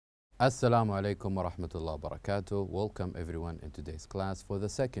Assalamu alaikum wa rahmatullahi wa barakatuh. Welcome everyone in today's class for the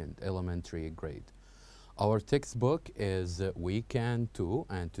second elementary grade. Our textbook is Weekend 2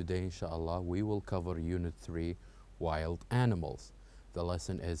 and today inshallah we will cover Unit 3 Wild Animals. The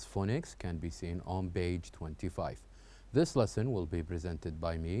lesson is Phonics, can be seen on page 25. This lesson will be presented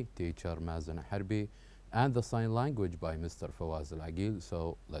by me, teacher Mazan Harbi, and the sign language by Mr. Fawaz Al-Agil.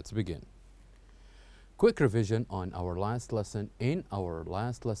 So let's begin. Quick revision on our last lesson. In our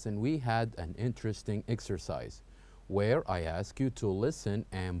last lesson, we had an interesting exercise where I ask you to listen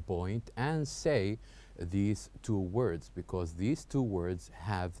and point and say these two words because these two words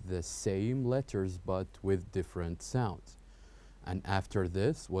have the same letters but with different sounds. And after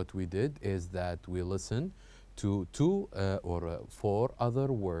this, what we did is that we listened to four other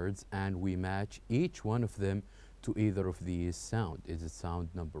words and we match each one of them to either of these sounds. Is it sound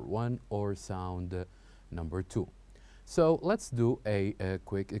number one or sound number two? So let's do a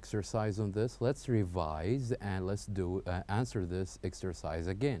quick exercise on this. Let's revise and let's do answer this exercise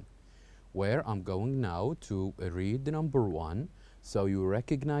again, where I'm going now to read number one so you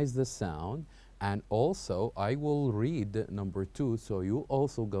recognize the sound, and also I will read number two so you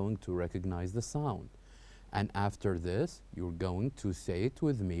also going to recognize the sound. And after this you're going to say it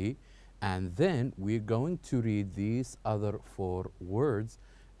with me, and then we're going to read these other four words,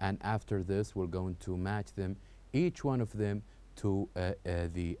 and after this we're going to match them, each one of them to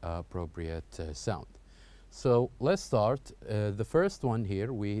the appropriate sound. So let's start. The first one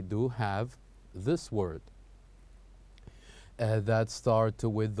here, we do have this word that starts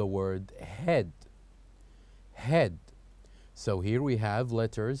with the word head. Head. So here we have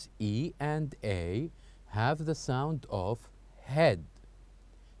letters E and A have the sound of head.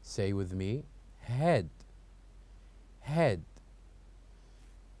 Say with me, head. Head.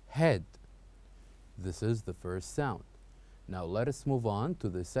 Head. This is the first sound. Now let us move on to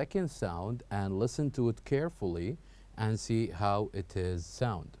the second sound and listen to it carefully and see how it is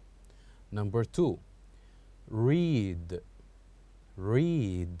sound. Number two, read.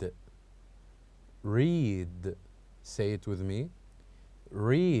 Read. Read. Say it with me.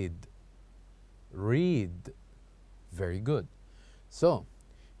 Read. Read. Very good. So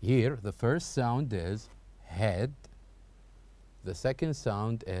here the first sound is head. The second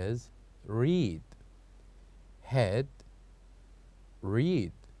sound is read. Head,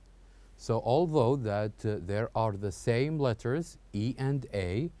 read. So although that there are the same letters E and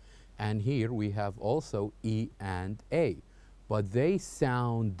A, and here we have also E and A, but they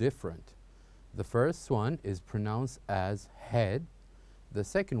sound different. The first one is pronounced as head. The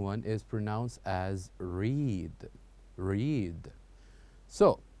second one is pronounced as read. Read.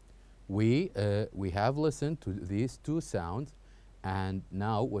 So we have listened to these two sounds, and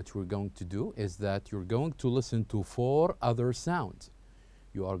now what we're going to do is that you're going to listen to four other sounds.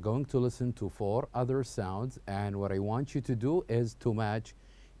 You are going to listen to four other sounds, and what I want you to do is to match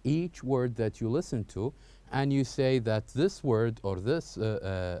each word that you listen to, and you say that this word or this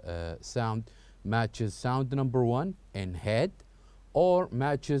sound matches sound number one in head or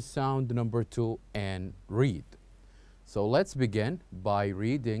matches sound number two in read. So let's begin by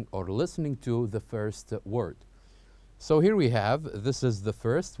reading or listening to the first word. So here we have, this is the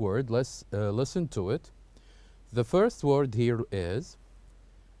first word. Let's listen to it. The first word here is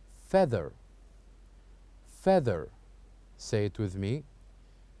feather. Feather. Say it with me.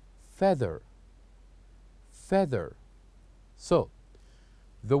 Feather. Feather. So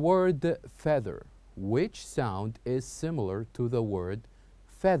the word feather, which sound is similar to the word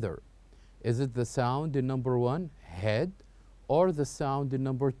feather? Is it the sound in number one, head, or the sound in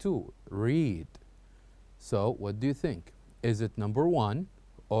number two, read? So what do you think? Is it number one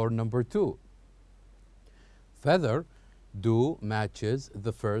or number two? Feather do matches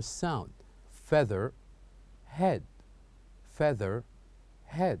the first sound. Feather, head. Feather,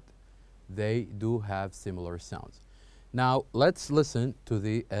 head. They do have similar sounds. Now let's listen to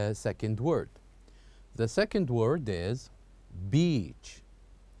the second word. The second word is beach.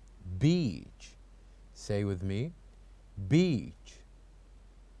 Beach. Say with me, beach.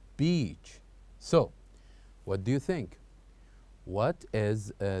 Beach. So what do you think? What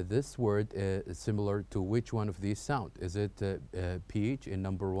is this word similar to which one of these sounds? Is it peach in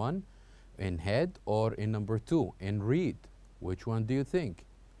number one, in head, or in number two, in read? Which one do you think?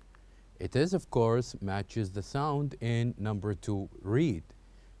 It is, of course, matches the sound in number two, read.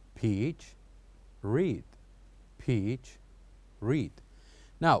 Peach, read. Peach, read.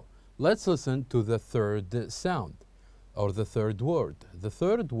 Now, let's listen to the third sound, or the third word. The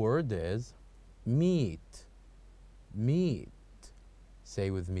third word is meat. Meat. Say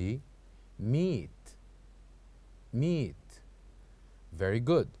with me, meat. Meat. Very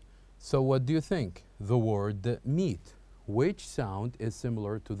good. So what do you think? The word meat. Which sound is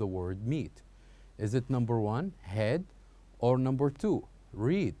similar to the word meat? Is it number 1, head, or number 2,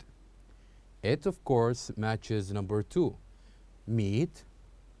 read? It, of course, matches number 2. Meat,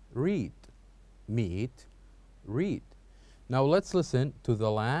 read. Meat, read. Now let's listen to the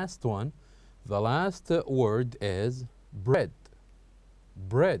last one. The last word is bread.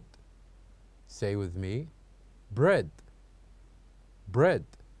 Bread. Say with me, bread. Bread.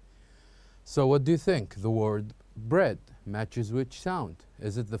 So what do you think? The word bread matches which sound?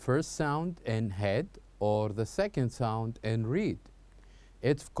 Is it the first sound in head or the second sound in read?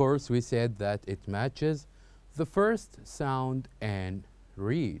 It, of course, we said that it matches the first sound in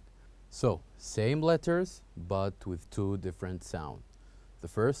read. So same letters but with 2 different sounds. The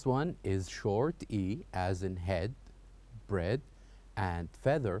first one is short E as in head, bread, and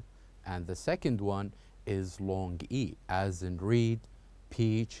feather, and the second one is long E as in read,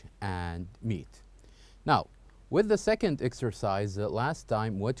 peach, and meat. Now, with the second exercise, last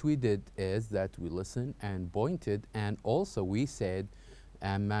time what we did is that we listened and pointed, and also we said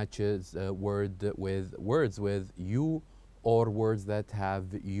and matches words with U or words that have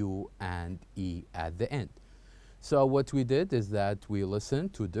U and E at the end. So what we did is that we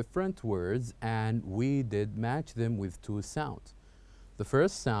listened to different words and we did match them with 2 sounds. The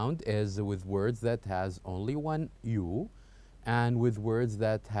first sound is with words that has only one U, and with words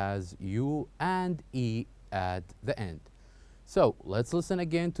that has U and E at the end. So let's listen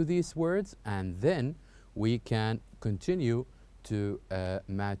again to these words and then we can continue to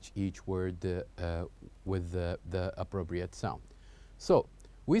match each word with the appropriate sound. So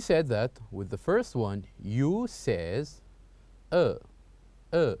we said that with the first one, U says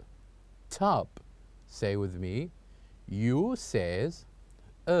top. Say with me, U says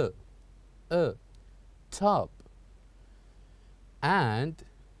top. And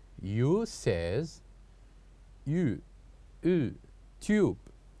U says tube.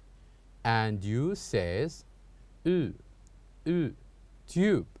 And U says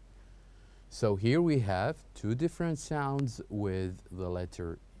tube. So here we have 2 different sounds with the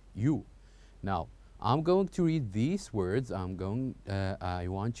letter U. Now, I'm going to read these words. I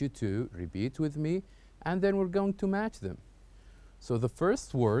want you to repeat with me, and then we're going to match them. So the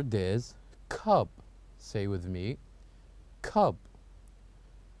first word is cup. Say with me, cup.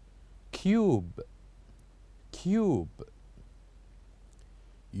 Cube, cube.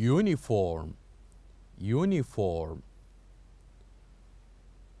 Uniform, uniform.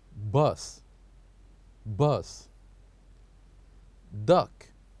 Bus, bus. Duck,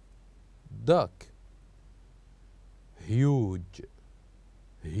 duck. Huge,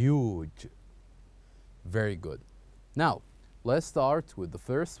 huge. Very good. Now, let's start with the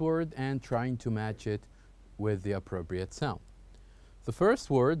first word and trying to match it with the appropriate sound. The first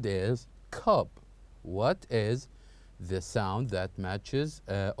word is cup. What is the sound that matches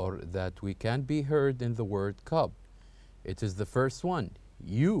or that we can be heard in the word cup? It is the first one,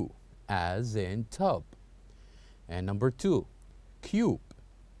 U, as in tub. And number 2, cube.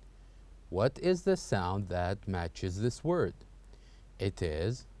 What is the sound that matches this word? It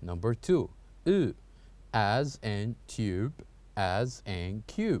is number 2, U, as in tube, as in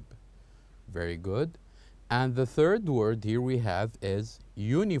cube. Very good. And the third word here we have is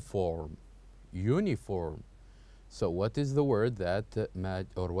uniform, uniform. So what is the word that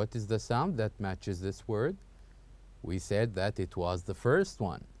what is the sound that matches this word? We said that it was the first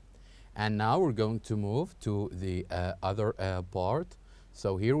one. And now we're going to move to the other part.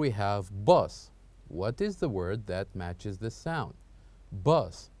 So here we have bus. What is the word that matches this sound?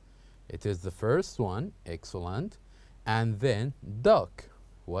 Bus. It is the first one, excellent. And then duck.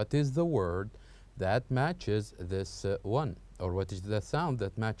 What is the word that matches this one? Or what is the sound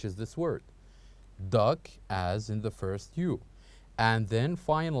that matches this word? Duck, as in the first U. And then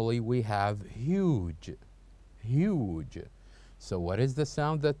finally we have huge, huge. So what is the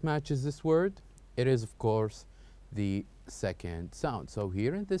sound that matches this word? It is, of course, the second sound. So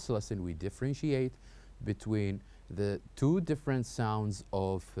here in this lesson we differentiate between the 2 different sounds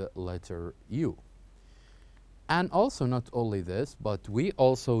of letter U. And also not only this, but we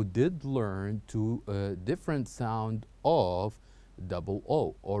also did learn 2 different sound of double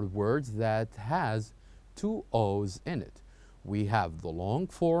O, or words that has 2 O's in it. We have the long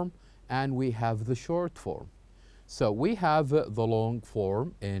form and we have the short form. So we have the long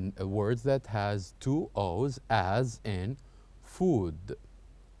form in words that has 2 O's, as in food,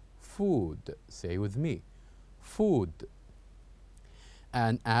 food. Say with me, food.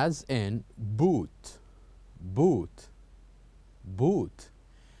 And as in boot, boot, boot.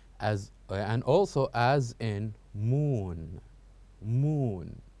 And also as in moon,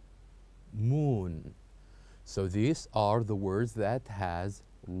 moon. So these are the words that has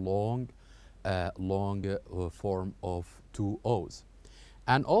long form of two O's.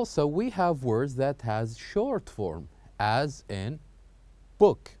 And also we have words that has short form, as in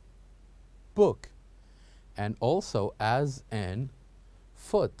book, book, and also as in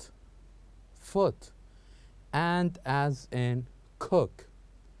foot, foot, and as in cook,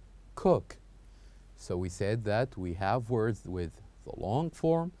 cook. So we said that we have words with the long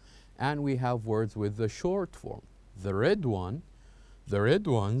form and we have words with the short form. The red ones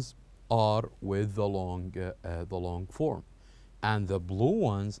are with the long form, and the blue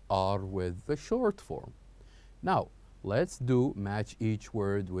ones are with the short form. Now, let's do match each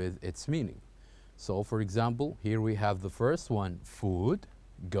word with its meaning. So, for example, here we have the first one, food,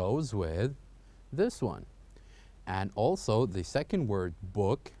 goes with this one. And also the second word,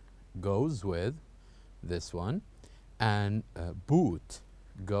 book, goes with this one. And boot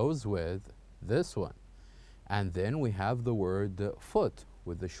goes with this one. And then we have the word foot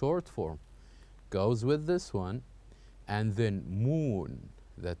with the short form, goes with this one. And then moon,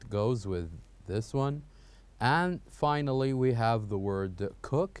 that goes with this one. And finally we have the word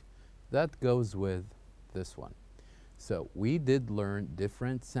cook, that goes with this one. So we did learn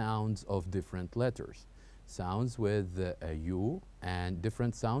different sounds of different letters. Sounds with a U, and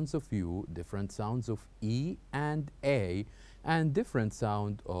different sounds of U, different sounds of E and A, and different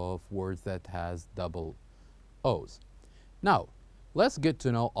sound of words that has double O's. Now, let's get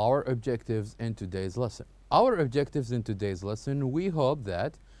to know our objectives in today's lesson. Our objectives in today's lesson, we hope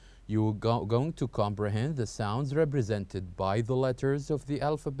that you're going to comprehend the sounds represented by the letters of the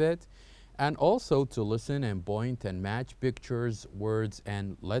alphabet, and also to listen and point and match pictures, words,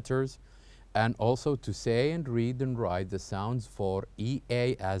 and letters, and also to say and read and write the sounds for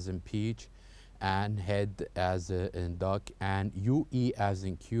EA as in peach, and head as in duck, and UE as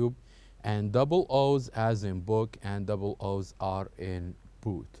in cube, and double O's as in book, and double O's are in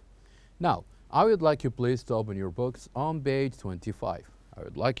boot. Now, I would like you please to open your books on page 25. I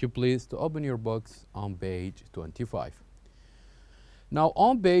would like you please to open your books on page 25. Now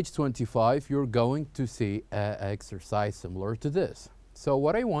on page 25, you're going to see an exercise similar to this. So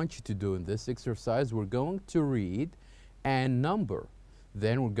what I want you to do in this exercise, we're going to read and number.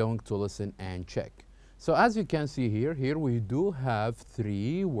 Then we're going to listen and check. So as you can see here we do have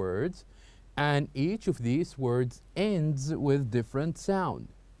 3 words, and each of these words ends with different sound.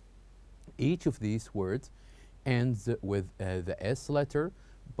 Each of these words ends with the S letter,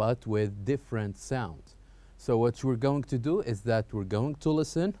 but with different sounds. So what we're going to do is that we're going to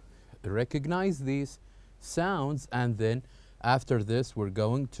listen, recognize these sounds, and then after this we're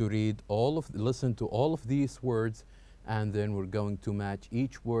going to listen to all of these words, and then we're going to match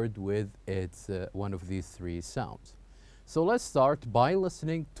each word with its one of these 3 sounds. So let's start by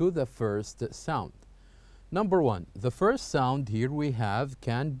listening to the first sound. Number 1, the first sound here we have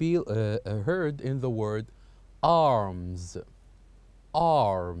can be heard in the word arms,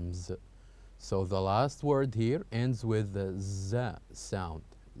 arms. So the last word here ends with the Z sound,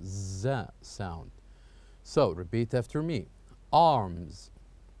 Z sound. So repeat after me, arms,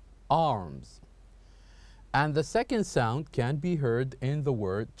 arms. And the second sound can be heard in the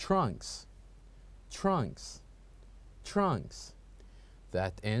word trunks, trunks, trunks.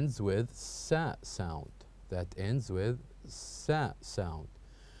 That ends with sa sound, that ends with sa sound.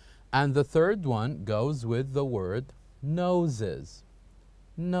 And the third one goes with the word noses,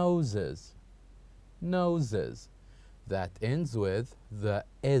 noses, noses. That ends with the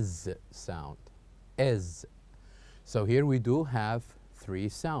is sound, is. So here we do have 3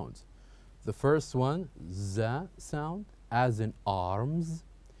 sounds. The first one, Z sound, as in arms,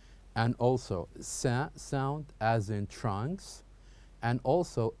 and also sa sound, as in trunks, and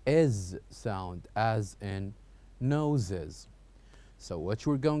also is sound, as in noses. So what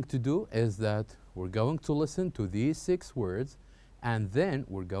we're going to do is that we're going to listen to these 6 words, and then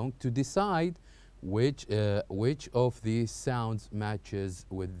we're going to decide which of these sounds matches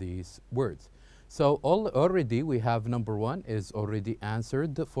with these words. So already we have number 1 is already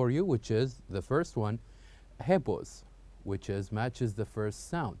answered for you, which is the first one, hippos, which is matches the first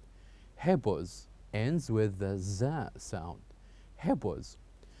sound. Hippos ends with the Z sound, hippos.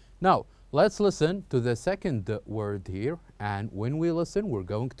 Now let's listen to the second word here, and when we listen we're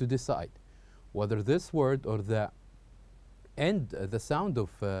going to decide whether this word or the sound of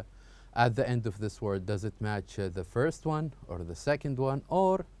at the end of this word, does it match the first one or the second one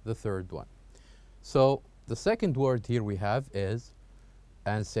or the third one. So the second word here we have is,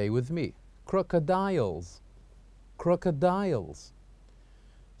 and say with me, crocodiles, crocodiles.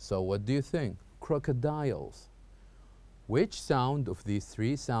 So what do you think? Crocodiles. Which sound of these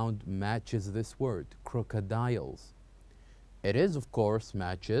three sounds matches this word? Crocodiles. It is, of course,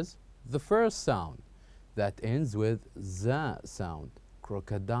 matches the first sound that ends with Z sound.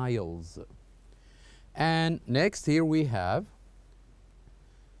 Crocodiles. And next here we have,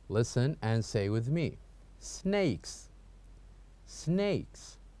 listen and say with me, snakes.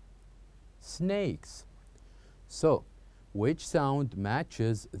 Snakes. Snakes. So, which sound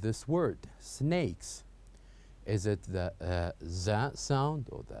matches this word? Snakes. Is it the Z sound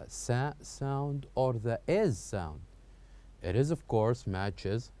or the Sa sound or the Is sound? It is, of course,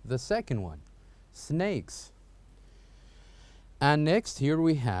 matches the second one. Snakes. And next here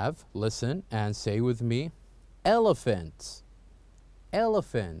we have, listen and say with me, elephants.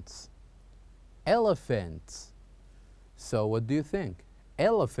 Elephants. Elephants. So what do you think?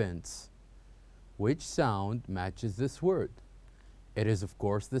 Elephants. Which sound matches this word? It is, of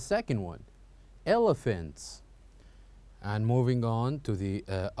course, the second one. Elephants. And moving on to the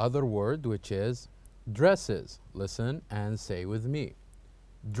other word, which is dresses. Listen and say with me.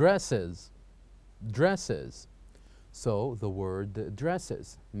 Dresses. Dresses. So the word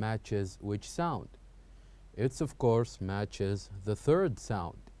dresses matches which sound? It's, of course, matches the third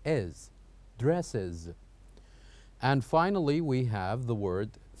sound, is. Dresses. And finally, we have the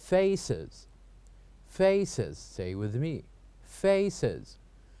word faces. Faces. Say with me. Faces.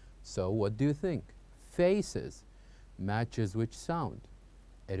 So what do you think? Faces matches which sound?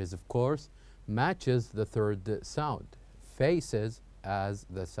 It is, of course, matches the third sound. Faces as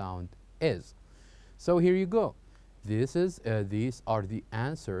the sound is. So here you go. These are the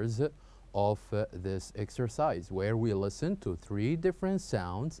answers of this exercise, where we listened to three different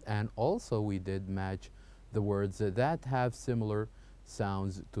sounds, and also we did match the words that have similar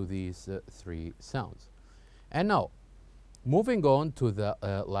sounds to these three sounds. And now, moving on to the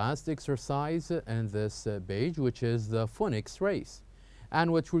last exercise in this page, which is the phonics race.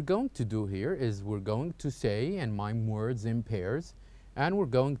 And what we're going to do here is we're going to say and mime words in pairs, and we're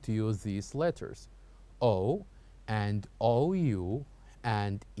going to use these letters. O and OU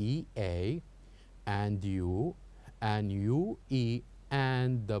and EA and U and UE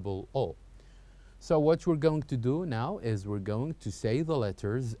and double O. So what we're going to do now is we're going to say the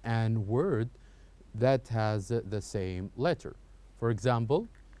letters and word that has the same letter. For example,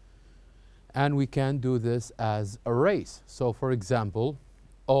 and we can do this as a race. So for example,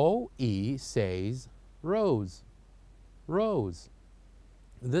 OE says rose. Rose.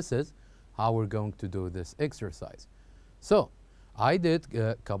 This is how we're going to do this exercise. So I did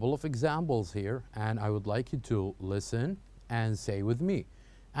a couple of examples here, and I would like you to listen and say with me.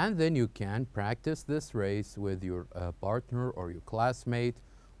 And then you can practice this race with your partner or your classmate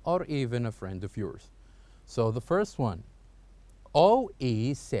or even a friend of yours. So the first one,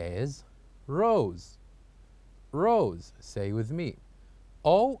 OE says rose. Rose. Say with me.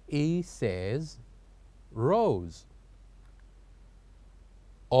 OE says rose.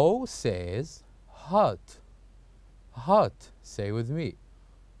 O says hot. Hot. Say with me.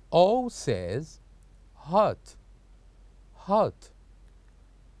 O says hot. Hot.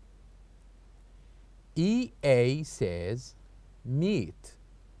 EA says meat.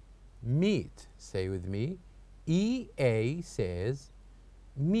 Meat. Say with me. EA says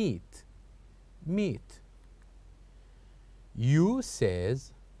meat. Meat. U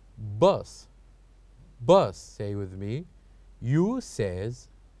says bus. Bus. Say with me. U says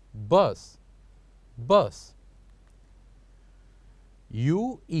bus. Bus.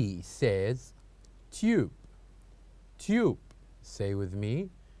 UE says tube. Tube. Say with me.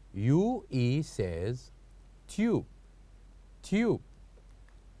 UE says tube. Tube.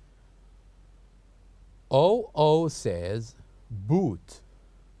 OO says boot.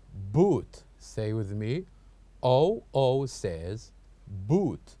 Boot. Say with me. OO says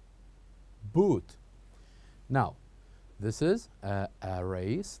boot. Boot. Now, this is a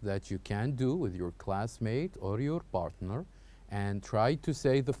race that you can do with your classmate or your partner, and try to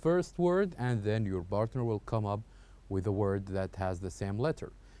say the first word, and then your partner will come up with a word that has the same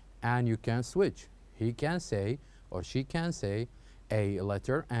letter. And you can switch. He can say or she can say a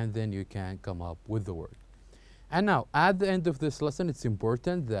letter, and then you can come up with the word. And now, at the end of this lesson, it's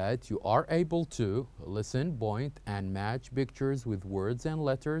important that you are able to listen, point, and match pictures with words and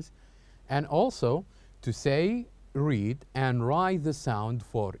letters, and also to say, read, and write the sound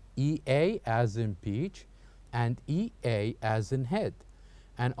for EA as in peach, and EA as in head,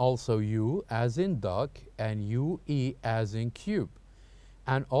 and also U as in duck, and UE as in cube,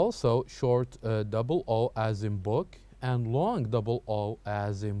 and also short double O as in book, and long double O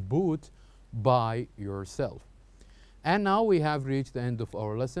as in boot by yourself. And now we have reached the end of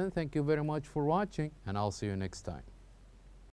our lesson. Thank you very much for watching, and I'll see you next time.